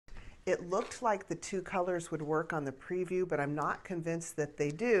It looked like the two colors would work on the preview, but I'm not convinced that they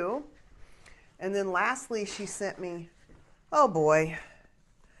do. And then lastly, she sent me, oh boy,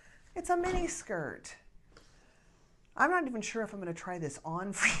 it's a mini skirt. I'm not even sure if I'm going to try this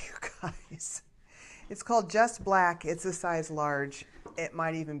on for you guys. It's called Just Black. It's a size large. It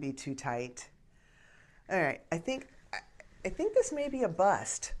might even be too tight. All right, I think this may be a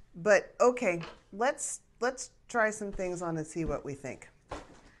bust, but okay, let's try some things on and see what we think.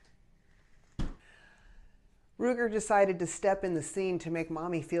 Ruger decided to step in the scene to make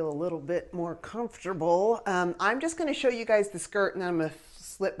mommy feel a little bit more comfortable. I'm just going to show you guys the skirt, and then I'm going to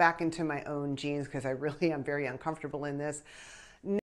slip back into my own jeans because I really am very uncomfortable in this.